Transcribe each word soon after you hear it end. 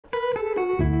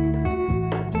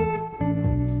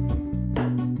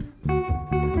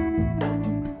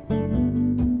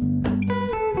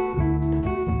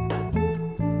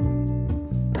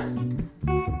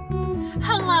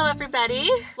everybody,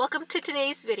 welcome to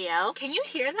today's video. Can you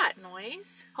hear that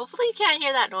noise? Hopefully you can't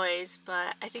hear that noise,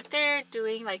 but I think they're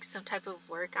doing like some type of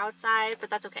work outside, but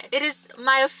that's okay. It is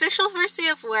my official first day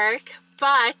of work,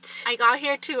 but I got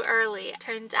here too early.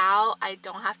 Turns out I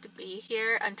don't have to be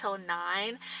here until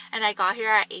 9 and I got here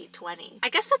at 8:20. I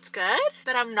guess that's good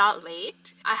that I'm not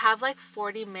late. I have like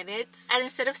 40 minutes and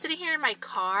instead of sitting here in my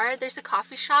car, there's a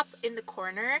coffee shop in the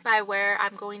corner by where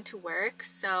I'm going to work.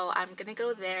 So I'm gonna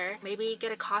go there, maybe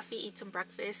get a coffee, eat some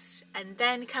breakfast, and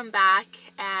then come back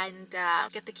and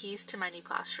get the keys to my new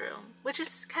classroom, which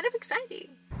is kind of exciting.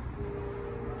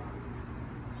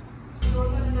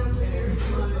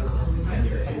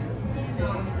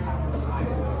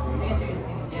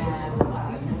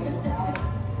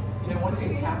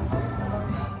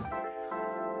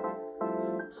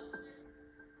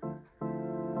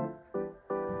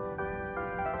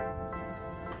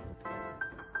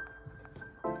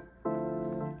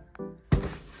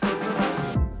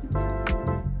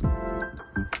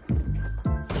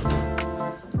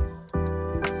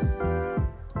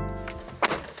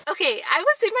 Okay, I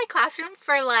was in my classroom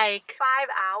for like 5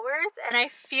 hours and I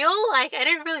feel like I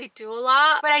didn't really do a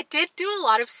lot, but I did do a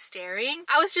lot of staring.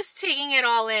 I was just taking it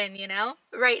all in, you know?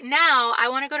 Right now, I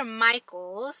want to go to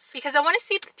Michael's because I want to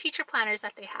see the teacher planners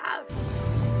that they have.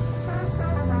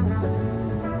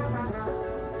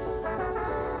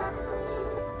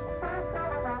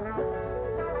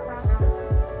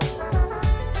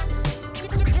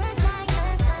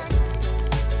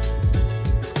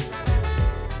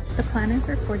 The planners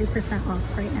are 40%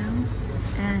 off right now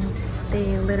and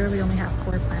they literally only have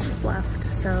 4 planners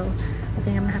left, so I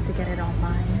think I'm gonna have to get it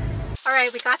online. All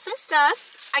right, we got some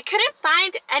stuff. I couldn't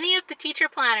find any of the teacher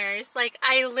planners. Like,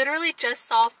 I literally just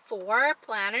saw 4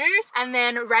 planners and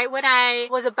then right when I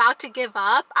was about to give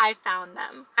up, I found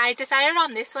them. I decided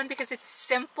on this one because it's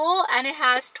simple and it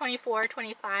has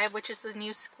 24-25, which is the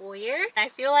new school year. I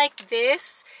feel like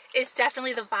this is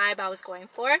definitely the vibe I was going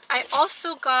for. I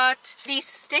also got these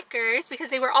stickers because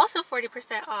they were also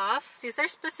 40% off. These are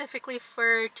specifically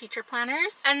for teacher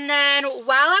planners. And then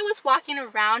while I was walking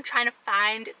around trying to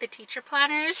find the teacher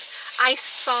planners, I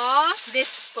saw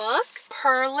this book,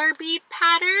 Perler Bead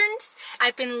Patterns.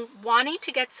 I've been wanting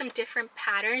to get some different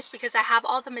patterns because I have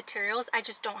all the materials. I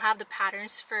just don't have the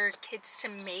patterns for kids to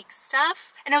make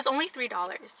stuff. And it was only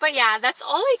 $3. But yeah, that's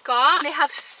all I got. They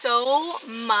have so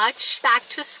much back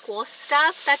to school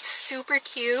stuff that's super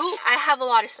cute. I have a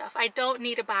lot of stuff. I don't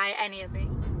need to buy any of it.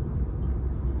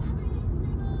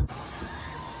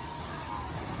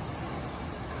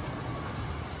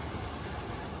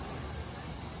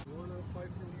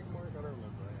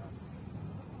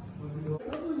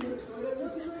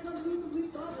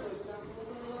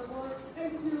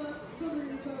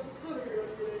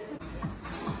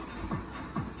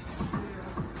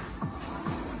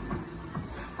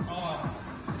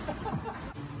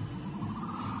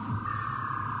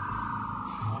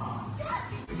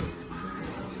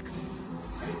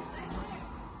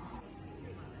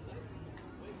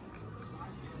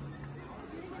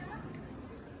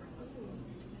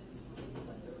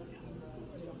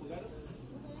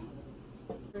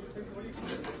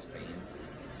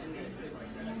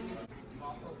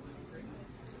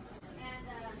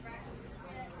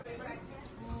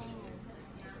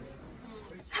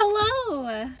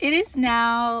 Hello! It is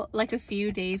now like a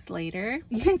few days later.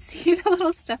 You can see the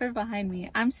little stuffer behind me.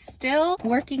 I'm still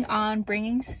working on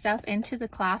bringing stuff into the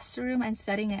classroom and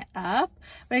setting it up,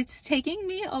 but it's taking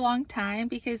me a long time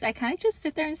because I kind of just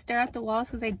sit there and stare at the walls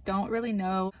because I don't really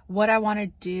know what I want to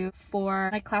do for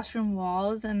my classroom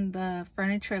walls and the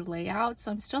furniture layout,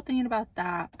 so I'm still thinking about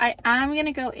that. I am going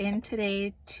to go in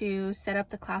today to set up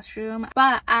the classroom,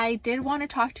 but I did want to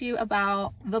talk to you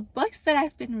about the books that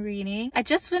I've been reading. I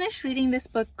just finished reading this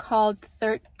book called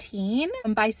 13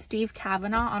 by Steve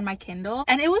Kavanaugh on my Kindle,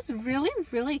 and it was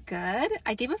really good.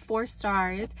 I gave it 4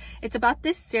 stars. It's about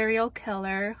this serial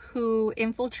killer who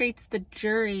infiltrates the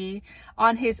jury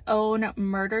on his own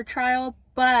murder trial,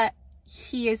 but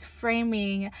he is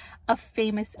framing a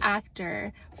famous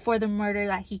actor for the murder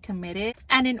that he committed.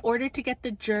 And in order to get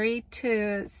the jury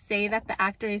to say that the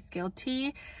actor is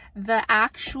guilty, the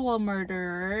actual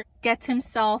murderer gets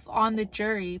himself on the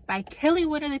jury by killing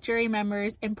one of the jury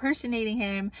members, impersonating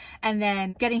him, and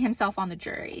then getting himself on the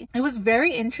jury. It was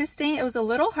very interesting. It was a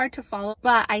little hard to follow,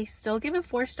 but I still give it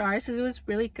 4 stars because it was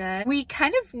really good. We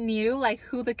kind of knew like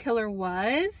who the killer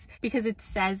was because it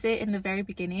says it in the very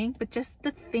beginning, but just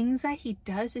the things that he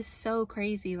does is so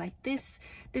crazy. Like this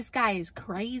guy is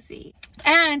crazy.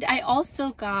 And I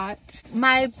also got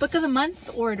my book of the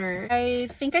month order. I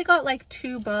think I got like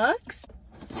 2 books.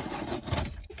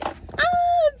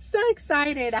 Oh, so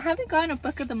excited. I haven't gotten a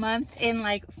book of the month in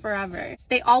like forever.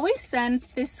 They always send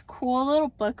this cool little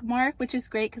bookmark, which is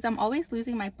great because I'm always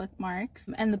losing my bookmarks.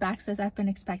 And the back says, I've been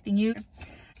expecting you.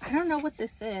 I don't know what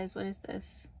this is. What is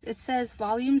this? It says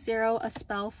Volume 0, A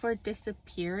Spell for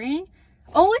Disappearing.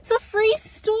 Oh, it's a free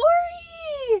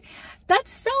story.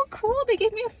 That's so cool. They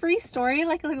gave me a free story,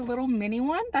 like a little mini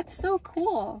one. That's so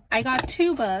cool. I got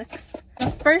 2 books.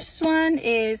 The first one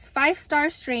is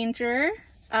 5-Star Stranger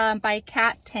by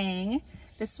Kat Tang.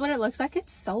 This is what it looks like.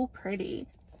 It's so pretty.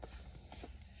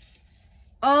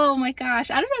 Oh my gosh,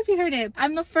 I don't know if you heard it.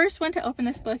 I'm the first one to open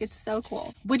this book. It's so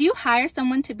cool. Would you hire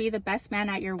someone to be the best man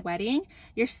at your wedding?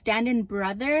 Your stand-in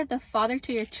brother, the father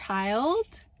to your child?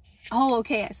 Oh,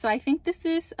 okay. So I think this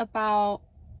is about,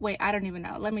 wait, I don't even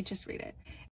know. Let me just read it.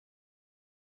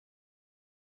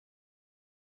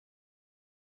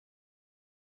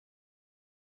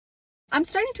 I'm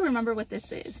starting to remember what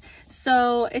this is.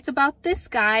 So it's about this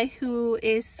guy who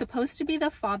is supposed to be the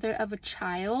father of a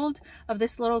child, of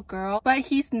this little girl, but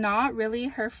he's not really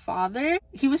her father.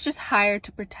 He was just hired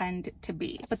to pretend to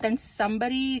be. But then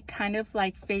somebody kind of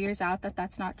like figures out that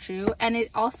that's not true. And it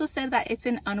also said that it's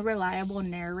an unreliable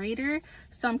narrator.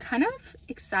 So I'm kind of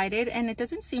excited, and it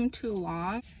doesn't seem too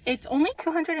long. It's only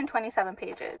 227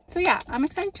 pages. So yeah, I'm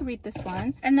excited to read this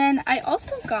one. And then I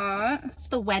also got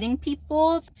The Wedding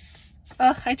People.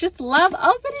 Ugh, I just love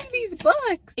opening these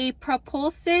books. A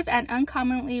propulsive and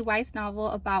uncommonly wise novel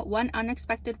about one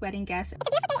unexpected wedding guest.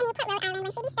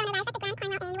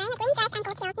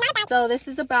 So this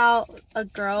is about a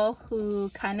girl who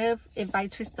kind of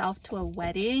invites herself to a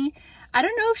wedding. I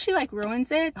don't know if she like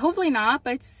ruins it. Hopefully not,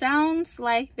 but it sounds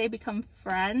like they become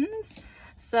friends.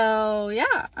 So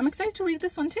yeah, I'm excited to read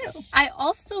this one too. I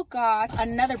also got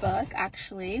another book,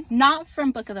 actually, not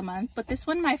from Book of the Month, but this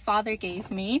one my father gave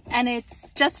me, and it's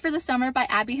Just for the Summer by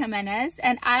Abby Jimenez.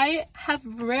 And I have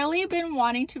really been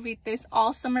wanting to read this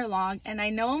all summer long, and I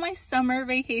know my summer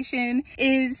vacation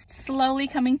is slowly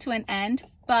coming to an end,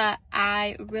 but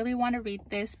I really want to read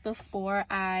this before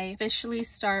I officially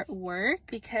start work,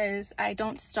 because I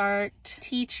don't start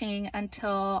teaching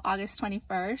until August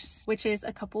 21st, which is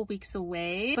a couple weeks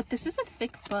away. But this is a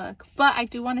thick book, but I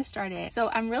do want to start it. So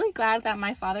I'm really glad that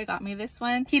my father got me this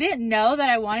one. He didn't know that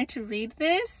I wanted to read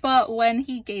this, but when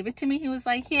he gave it to me, he was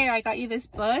like, here, I got you this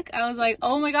book. I was like,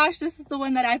 oh my gosh, this is the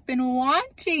one that I've been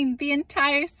wanting the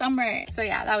entire summer. So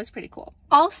yeah, that was pretty cool.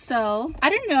 Also, I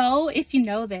don't know if you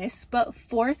know this, but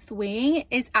Fourth Wing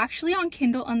is actually on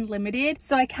Kindle Unlimited.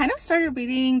 So I kind of started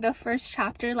reading the first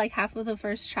chapter, like half of the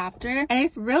first chapter, and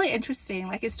it's really interesting.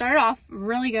 Like, it started off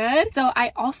really good. So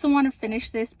I also want to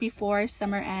finish this before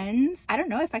summer ends. I don't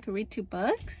know if I could read 2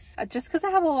 books just because I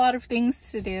have a lot of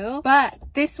things to do, but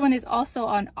this one is also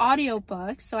on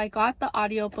audiobook. So I got the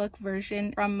audiobook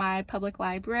version from my public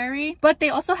library, but they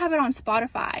also have it on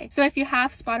Spotify. So if you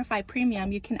have Spotify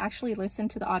Premium, you can actually listen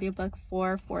to the audiobook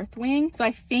for Fourth Wing. So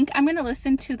I think I'm going to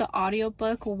listen to the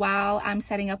audiobook while I'm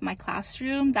setting up my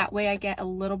classroom. That way I get a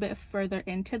little bit further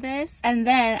into this. And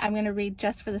then I'm going to read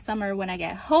Just for the Summer when I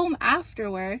get home after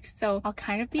work. So I'll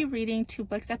kind of be reading 2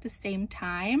 books at the same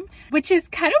time, which is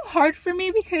kind of hard for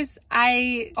me because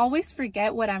I always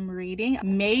forget what I'm reading.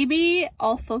 Maybe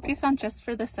I'll focus on Just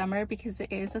for the Summer because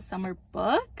it is a summer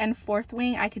book, and Fourth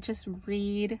Wing I could just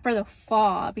read for the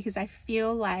fall because I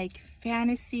feel like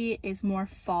fantasy is more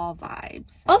fall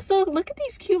vibes. Also, look at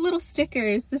these cute little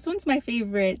stickers. This one's my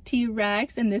favorite,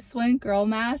 T-Rex, and this one, Girl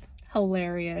Math.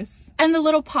 Hilarious. And the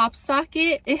little pop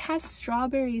socket, it has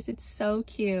strawberries. It's so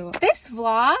cute. This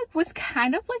vlog was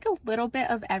kind of like a little bit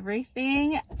of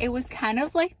everything. It was kind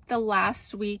of like the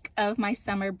last week of my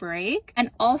summer break, and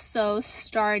also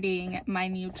starting my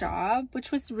new job,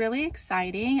 which was really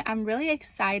exciting. I'm really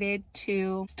excited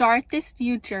to start this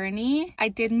new journey. I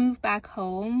did move back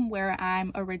home where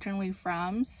I'm originally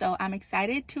from, so I'm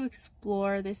excited to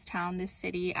explore this town, this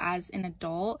city as an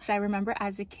adult. I remember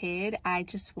as a kid, I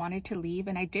just wanted to leave,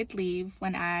 and I did leave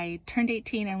when I turned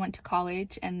 18 and went to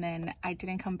college, and then I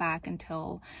didn't come back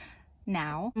until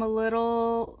now. I'm a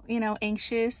little,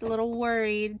 anxious, a little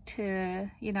worried to,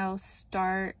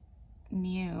 start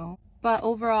new. But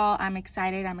overall, I'm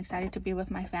excited. I'm excited to be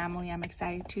with my family. I'm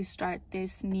excited to start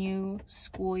this new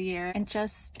school year and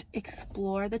just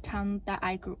explore the town that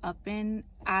I grew up in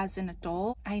as an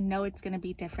adult. I know it's going to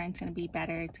be different. It's going to be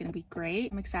better. It's going to be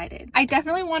great. I'm excited. I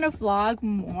definitely want to vlog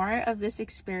more of this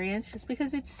experience just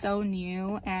because it's so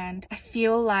new, and I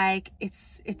feel like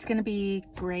it's going to be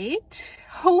great.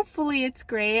 Hopefully it's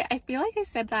great. I feel like I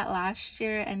said that last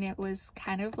year and it was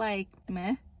kind of like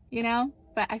meh,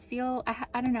 But I feel,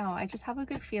 I don't know, I just have a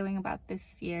good feeling about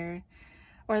this year.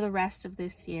 or the rest of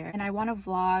this year. And I want to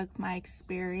vlog my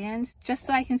experience just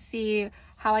so I can see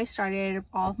how I started,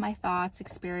 all of my thoughts,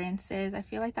 experiences. I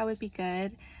feel like that would be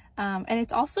good. And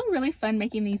it's also really fun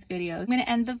making these videos. I'm going to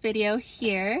end the video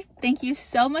here. Thank you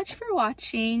so much for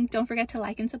watching. Don't forget to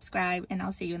like and subscribe, and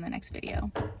I'll see you in the next video.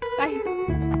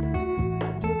 Bye!